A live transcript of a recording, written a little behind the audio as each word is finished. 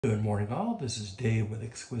Good morning all, this is Dave with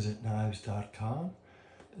ExquisiteKnives.com.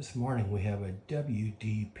 This morning we have a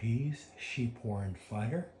WD Pease Sheephorn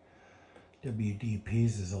Fighter. WD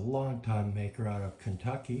Pease is a longtime maker out of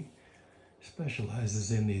Kentucky. Specializes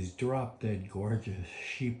in these drop-dead gorgeous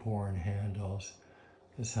sheephorn handles.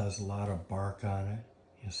 This has a lot of bark on it.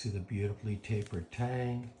 You'll see the beautifully tapered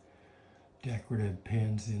tang. Decorative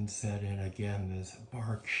pins inset in again this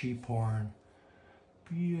bark sheephorn.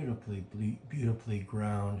 Beautifully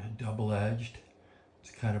ground, double-edged.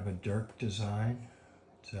 It's kind of a Dirk design.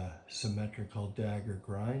 It's a symmetrical dagger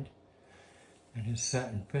grind. And his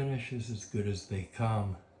satin finish is as good as they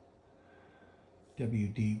come.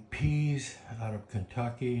 WD Pease out of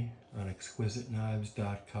Kentucky on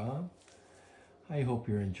ExquisiteKnives.com. I hope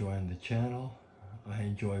you're enjoying the channel. I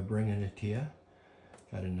enjoy bringing it to you.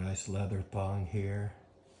 Got a nice leather thong here.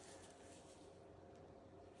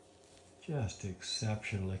 Just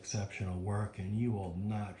exceptional work, and you will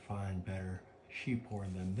not find better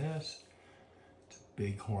sheephorn than this. It's a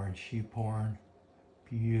bighorn sheephorn,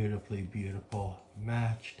 beautiful,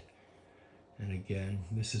 matched. And again,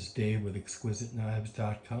 this is Dave with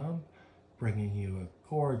ExquisiteKnives.com, bringing you a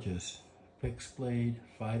gorgeous fixed blade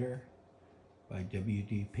fighter by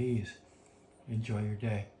WD Pease. Enjoy your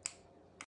day.